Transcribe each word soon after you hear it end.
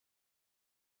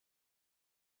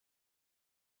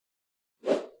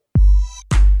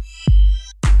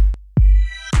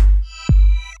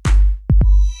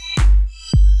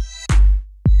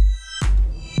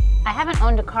haven't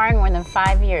owned a car in more than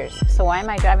 5 years, so why am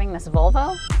I driving this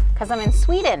Volvo? Because I'm in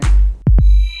Sweden.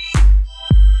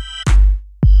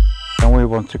 And we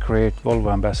want to create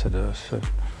Volvo ambassadors,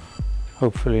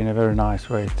 hopefully in a very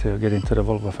nice way to get into the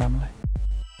Volvo family.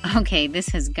 Okay, this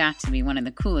has got to be one of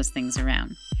the coolest things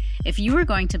around. If you were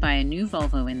going to buy a new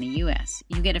Volvo in the US,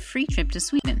 you get a free trip to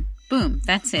Sweden. Boom,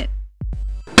 that's it.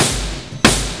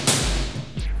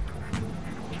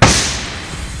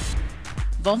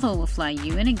 Volvo will fly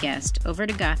you and a guest over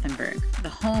to Gothenburg, the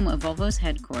home of Volvo's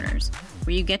headquarters,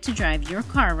 where you get to drive your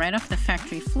car right off the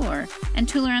factory floor and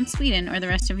tour around Sweden or the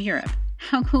rest of Europe.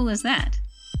 How cool is that?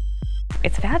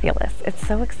 It's fabulous. It's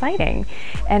so exciting.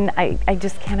 And I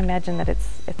just can't imagine that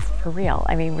it's for real.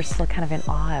 I mean, we're still kind of in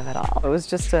awe of it all. It was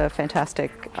just a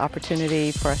fantastic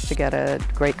opportunity for us to get a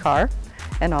great car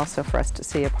and also for us to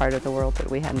see a part of the world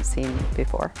that we hadn't seen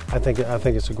before. I think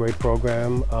it's a great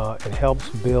program. It helps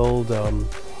build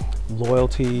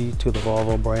loyalty to the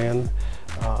Volvo brand.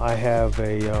 I have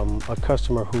a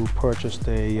customer who purchased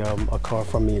a car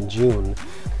from me in June,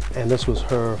 and this was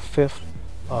her 5th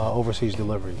overseas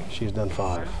delivery. She's done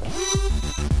 5.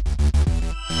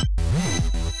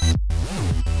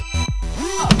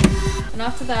 And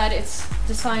after that, it's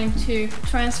designed to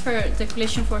transfer the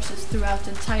collision forces throughout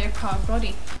the entire car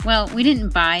body. Well, we didn't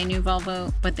buy a new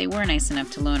Volvo, but they were nice enough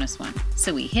to loan us one.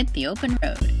 So we hit the open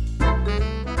road.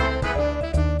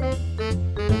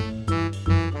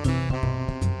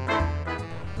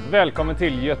 Välkommen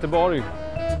till Göteborg.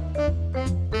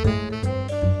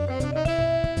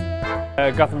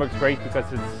 Gothenburg's great because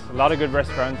it's a lot of good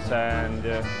restaurants and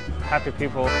happy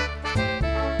people.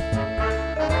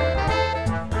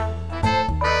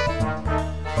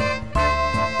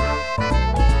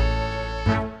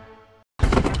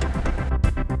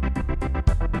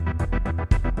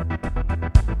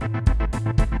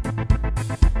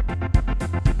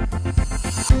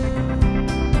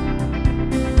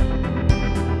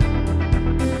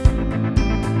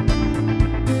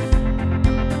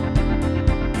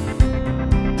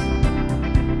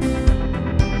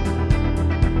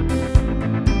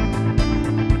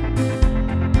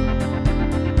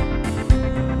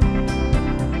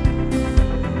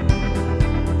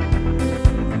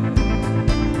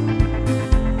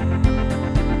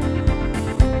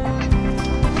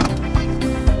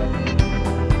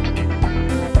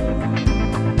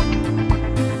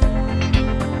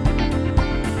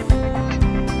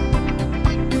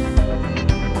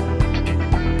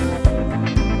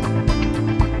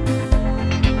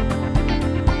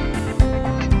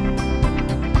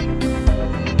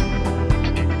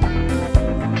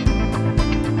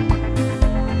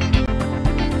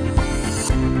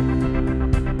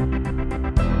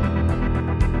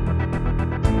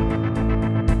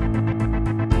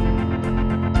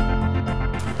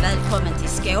 Välkommen till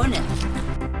Skåne.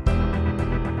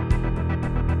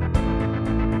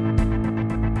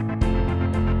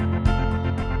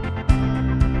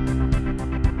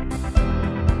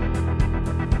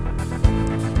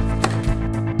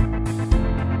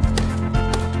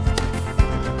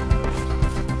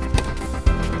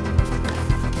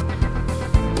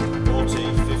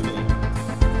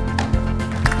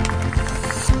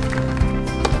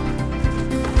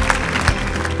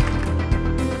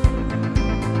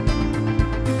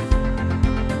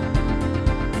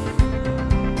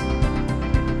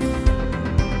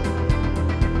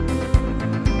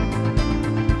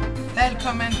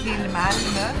 Välkommen till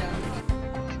Malmö.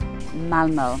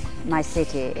 Malmö, my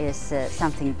city, is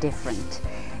something different.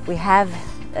 We have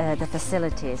the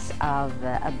facilities of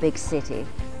a big city,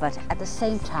 but at the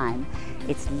same time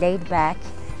it's laid back,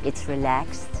 it's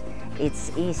relaxed,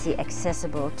 it's easy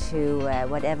accessible to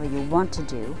whatever you want to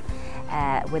do,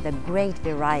 with a great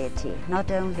variety,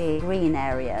 not only green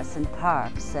areas and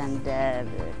parks and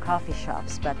coffee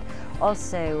shops, but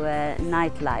also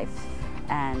nightlife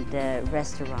and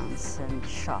restaurants and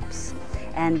shops.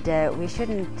 And we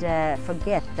shouldn't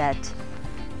forget that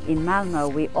in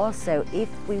Malmö we also, if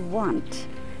we want,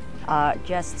 are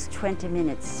just 20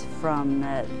 minutes from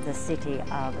the city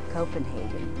of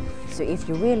Copenhagen. So if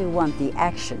you really want the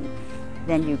action,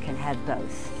 then you can have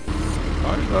both.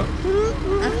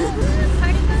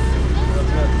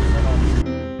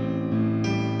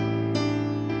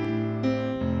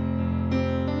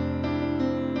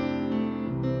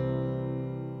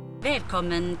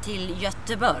 Välkommen till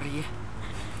Göteborg.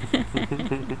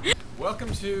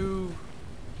 Welcome to...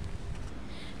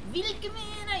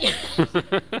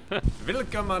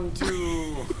 Välkommen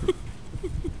to...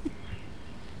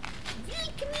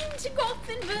 Välkommen till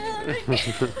Gothenburg.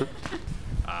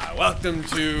 Welcome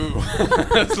to...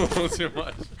 That's a little too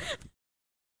much.